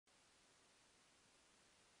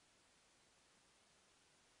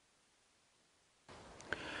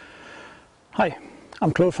Hi,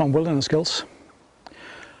 I'm Claude from Wilderness Skills.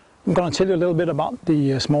 I'm going to tell you a little bit about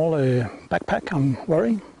the small backpack I'm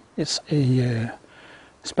wearing. It's a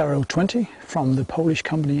Sparrow 20 from the Polish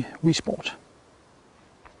company Wisport.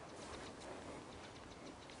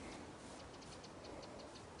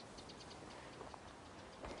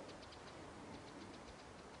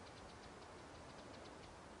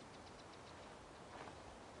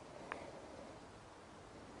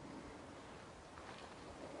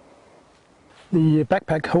 The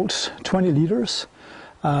backpack holds 20 liters.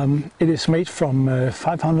 It is made from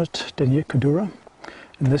 500 denier Cordura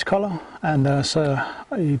in this color, and there's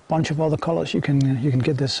a bunch of other colors you can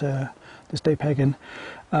get this day pack in.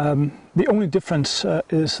 The only difference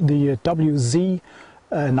is the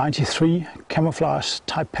WZ93 camouflage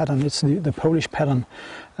type pattern. It's the Polish pattern.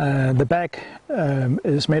 The bag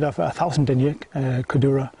is made of 1000 denier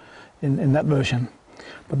Cordura in that version,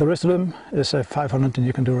 but the rest of them is 500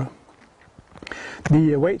 denier Cordura.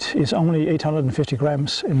 The weight is only 850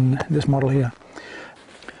 grams in this model here.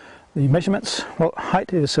 The measurements, well,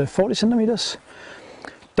 height is 40 centimeters,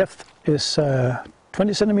 depth is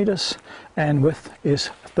 20 centimeters, and width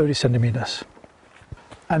is 30 centimeters.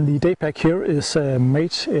 And the day pack here is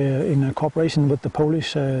made in cooperation with the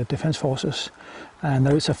Polish Defense Forces, and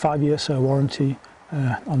there is a 5 years warranty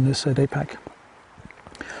on this day pack.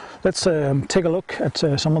 Let's take a look at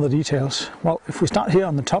some of the details. Well, if we start here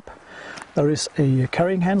on the top, there is a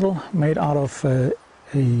carrying handle made out of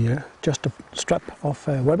just a strap of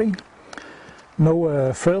webbing.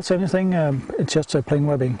 No frills or anything, it's just a plain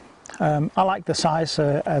webbing. I like the size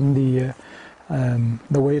and the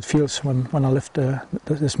way it feels when I lift the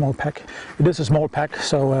small pack. It is a small pack,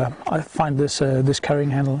 so I find this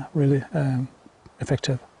carrying handle really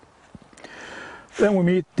effective. Then we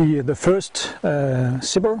meet the first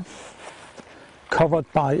zipper, covered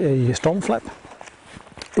by a storm flap.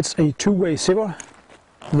 It's a two-way zipper,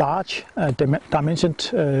 large, dimensioned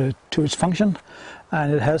to its function,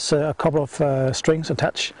 and it has a couple of strings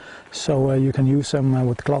attached, so you can use them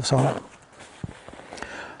with gloves on.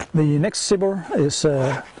 The next zipper is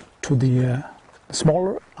to the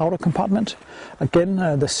smaller outer compartment. Again,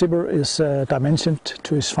 the zipper is dimensioned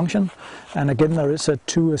to its function, and again there is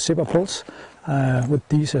two zipper pulls with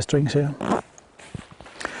these strings here.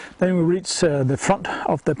 Then we reach the front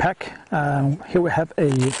of the pack. Here we have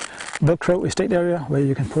a Velcro estate area where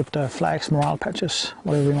you can put flags, morale patches,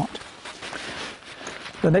 whatever you want.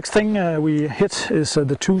 The next thing we hit is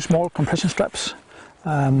the two small compression straps.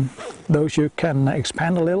 Those you can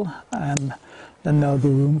expand a little, and then there'll be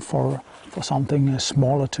room for something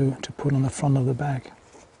smaller to put on the front of the bag.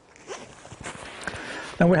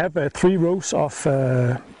 Then we have 3 rows of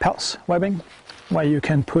pulse webbing, where you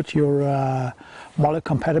can put your MOLLE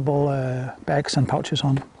compatible bags and pouches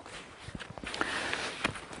on.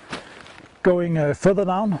 Going further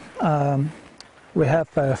down, we have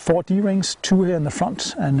 4 D-rings, 2 here in the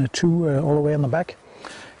front and 2 all the way in the back.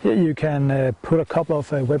 Here you can put a couple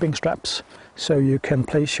of webbing straps, so you can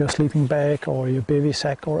place your sleeping bag or your bivy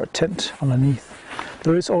sack or a tent underneath.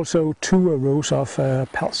 There is also 2 rows of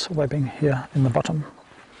pulse webbing here in the bottom.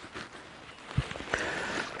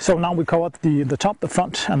 So now we covered the top, the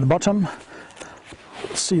front and the bottom.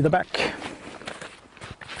 Let's see the back.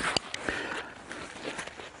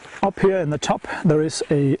 Up here in the top there is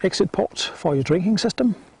a exit port for your drinking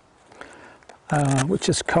system, which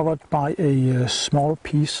is covered by a small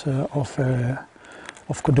piece of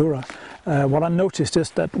Cordura. What I noticed is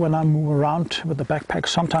that when I move around with the backpack,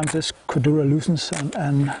 sometimes this Cordura loosens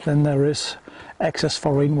and then there is access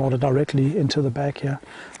for rainwater directly into the bag here.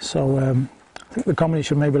 So I think the company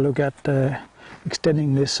should maybe look at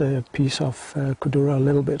extending this piece of Cordura a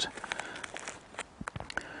little bit.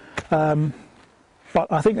 But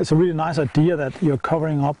I think it's a really nice idea that you're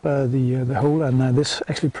covering up the hole, and this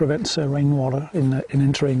actually prevents rainwater in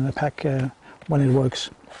entering the pack when it works.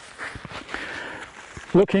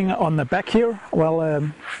 Looking on the back here, well,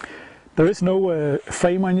 there is no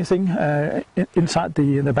frame or anything inside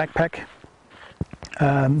the backpack.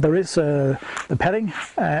 There is the padding,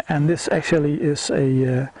 and this actually is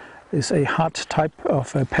a hard type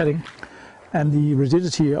of padding, and the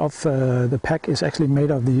rigidity of the pack is actually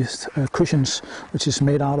made of these cushions, which is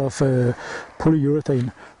made out of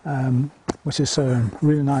polyurethane, which is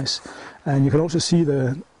really nice. And you can also see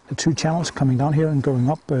the 2 channels coming down here and going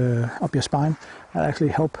up your spine that actually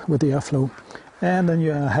help with the airflow. And then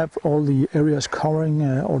you have all the areas covering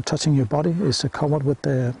or touching your body is covered with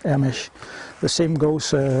the air mesh. The same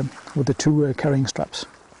goes with the 2 carrying straps.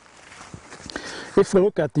 If we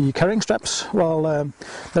look at the carrying straps, well,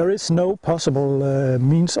 there is no possible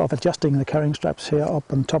means of adjusting the carrying straps here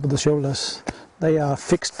up on top of the shoulders. They are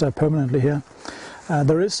fixed permanently here.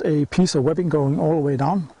 There is a piece of webbing going all the way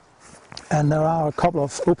down, and there are a couple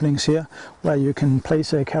of openings here where you can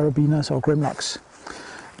place carabiners or grimlocks.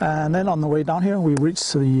 And then on the way down here we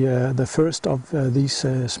reach the first of these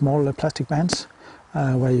small plastic bands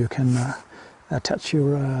where you can attach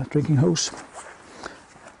your drinking hose.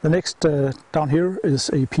 The next down here is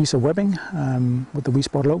a piece of webbing with the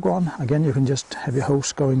Wisport logo on. Again, you can just have your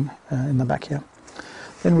hose going in the back here.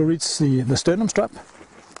 Then we reach the sternum strap.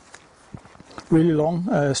 Really long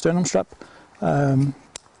sternum strap.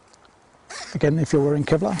 Again, if you're wearing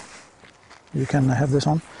Kevlar, you can have this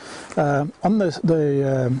on. On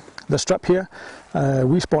the strap here,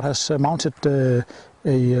 Wisport has mounted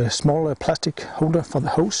a small plastic holder for the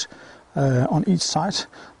hose on each side.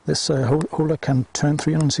 This holder can turn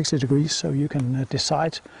 360 degrees, so you can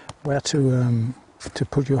decide where to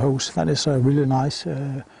put your hose. That is a really nice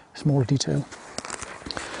small detail.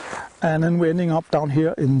 And then we're ending up down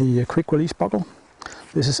here in the quick release buckle.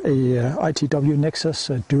 This is a ITW Nexus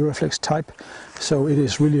Duraflex type, so it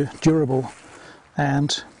is really durable,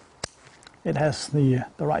 and it has the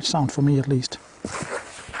right sound for me at least.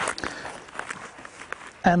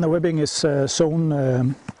 And the webbing is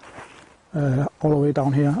sewn all the way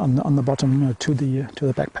down here on the bottom to the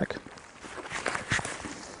backpack.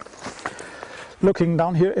 Looking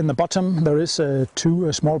down here in the bottom, there is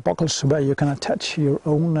two small buckles where you can attach your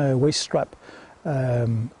own waist strap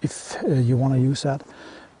if you want to use that.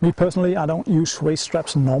 Me personally, I don't use waist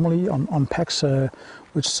straps normally on packs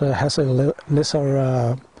which has a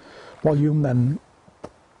lesser volume than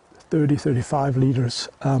 30-35 liters.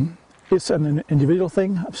 It's an individual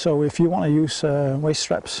thing, so if you want to use waist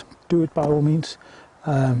straps, do it by all means.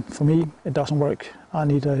 For me, it doesn't work. I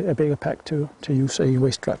need a bigger pack to use a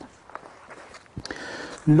waist strap.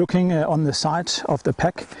 Looking on the side of the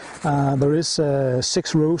pack, there is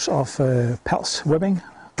 6 rows of pulse webbing,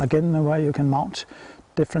 again where you can mount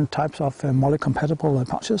different types of MOLLE compatible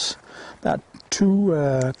pouches. There are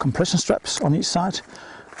 2 compression straps on each side,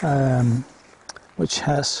 which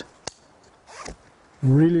has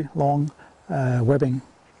really long webbing.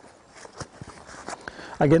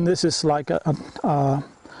 Again, this is like one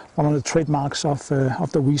of the trademarks of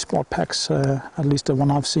the Wisport packs, at least the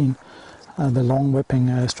one I've seen. The long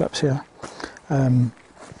webbing straps here. On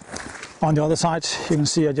the other side, you can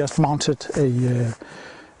see I just mounted a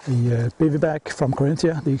bivy bag from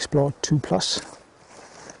Corinthia, the Explorer 2 Plus.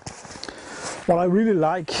 What I really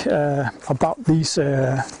like about these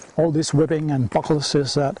all this webbing and buckles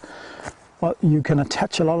is that, well, you can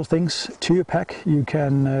attach a lot of things to your pack. You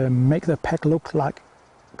can make the pack look like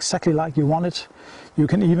exactly like you want it. You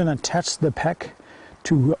can even attach the pack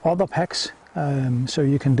to other packs. So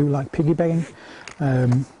you can do like piggybacking,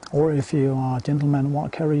 or if you are a gentleman and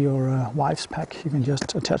want to carry your wife's pack, you can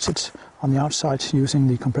just attach it on the outside using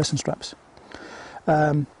the compression straps.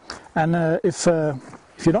 If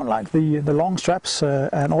you don't like the long straps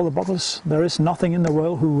and all the buckles, there is nothing in the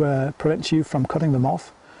world who prevents you from cutting them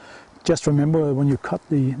off. Just remember, when you cut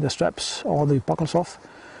the straps or the buckles off,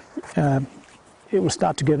 it will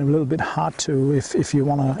start to get a little bit hard to if you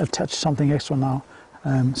want to attach something extra now.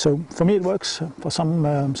 So for me it works, for some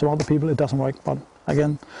other people it doesn't work, but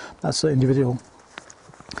again, that's individual.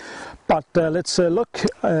 But let's look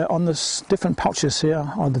on the different pouches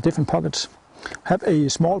here, or the different pockets. Have a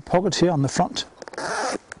small pocket here on the front.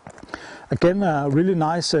 Again, a really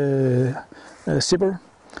nice zipper.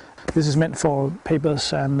 This is meant for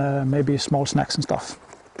papers and maybe small snacks and stuff.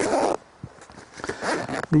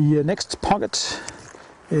 The next pocket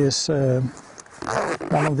is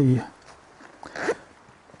one of the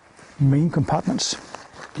main compartments.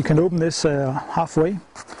 You can open this halfway.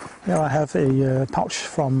 Here I have a pouch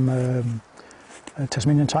from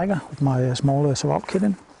Tasmanian Tiger with my small survival kit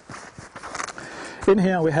in. In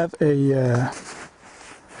here we have a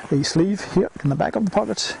sleeve here in the back of the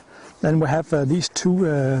pocket. Then we have these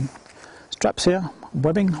 2 straps here,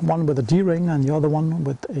 webbing, one with a D-ring and the other one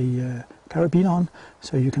with a carabiner on,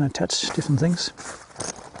 so you can attach different things.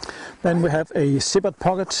 Then we have a zippered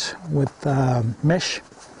pocket with mesh,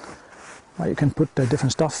 where you can put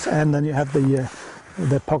different stuff, and then you have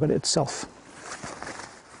the pocket itself.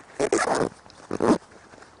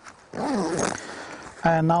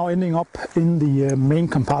 And now ending up in the main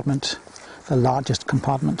compartment, the largest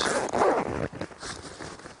compartment.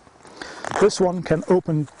 This one can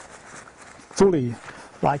open fully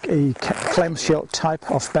like a clamshell type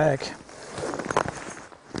of bag.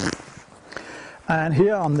 And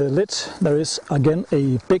here on the lid there is again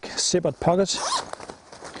a big zippered pocket.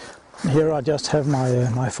 Here I just have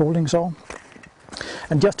my folding saw.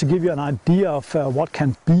 And just to give you an idea of what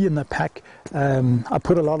can be in the pack, I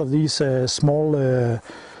put a lot of these small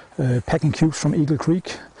packing cubes from Eagle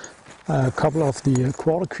Creek, a couple of the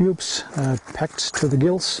quarter cubes packed to the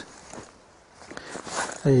gills,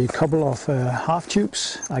 a couple of half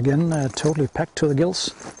tubes, again totally packed to the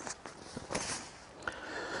gills.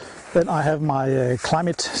 Then I have my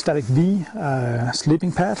Climate Static V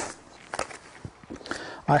sleeping pad.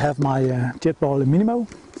 I have my Jetball Minimo,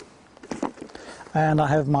 and I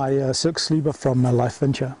have my silk sleeper from Life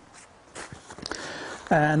Venture.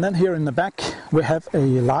 And then here in the back we have a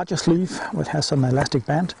larger sleeve which has an elastic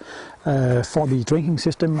band for the drinking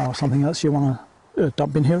system or something else you want to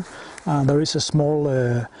dump in here. There is a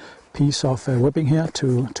small piece of webbing here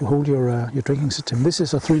to hold your drinking system. This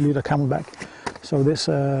is a 3-liter Camelback, so this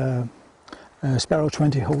Sparrow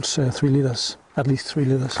 20 holds 3 liters, at least 3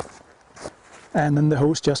 liters. And then the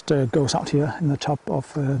hose just goes out here in the top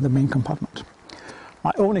of the main compartment.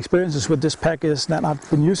 My own experiences with this pack is that I've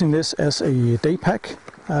been using this as a day pack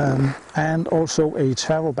and also a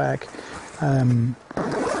travel bag.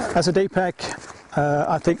 As a day pack,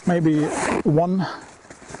 I think maybe 1,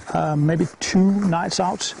 maybe 2 nights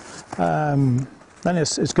out, then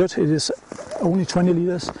it's good. It is only 20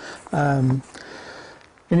 liters.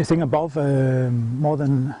 Anything above more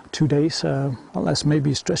than 2 days, well, that's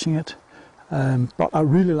maybe stretching it. But I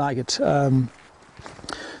really like it.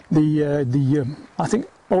 I think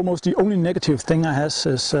almost the only negative thing I has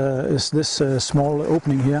is this small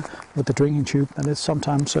opening here with the drinking tube, and it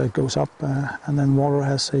sometimes goes up, and then water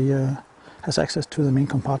has access to the main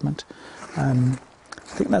compartment. I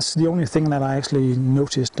think that's the only thing that I actually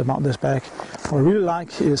noticed about this bag. What I really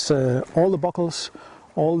like is all the buckles,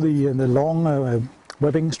 all the long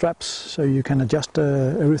webbing straps, so you can adjust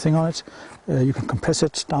everything on it. You can compress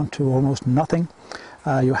it down to almost nothing.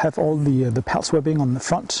 You have all the pulse webbing on the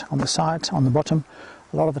front, on the side, on the bottom,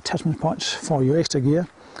 a lot of attachment points for your extra gear.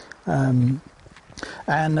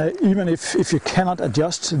 And even if you cannot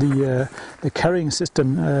adjust the carrying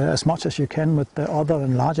system as much as you can with the other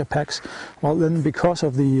and larger packs, well then, because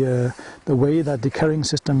of the way that the carrying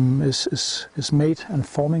system is made and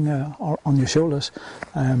forming on your shoulders,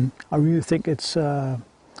 I really think it's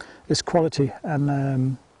quality,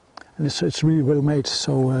 and it's really well made.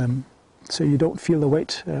 So you don't feel the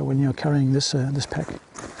weight when you're carrying this pack.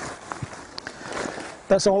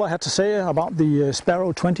 That's all I had to say about the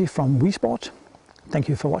Sparrow 20 from Wisport. Thank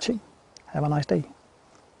you for watching. Have a nice day.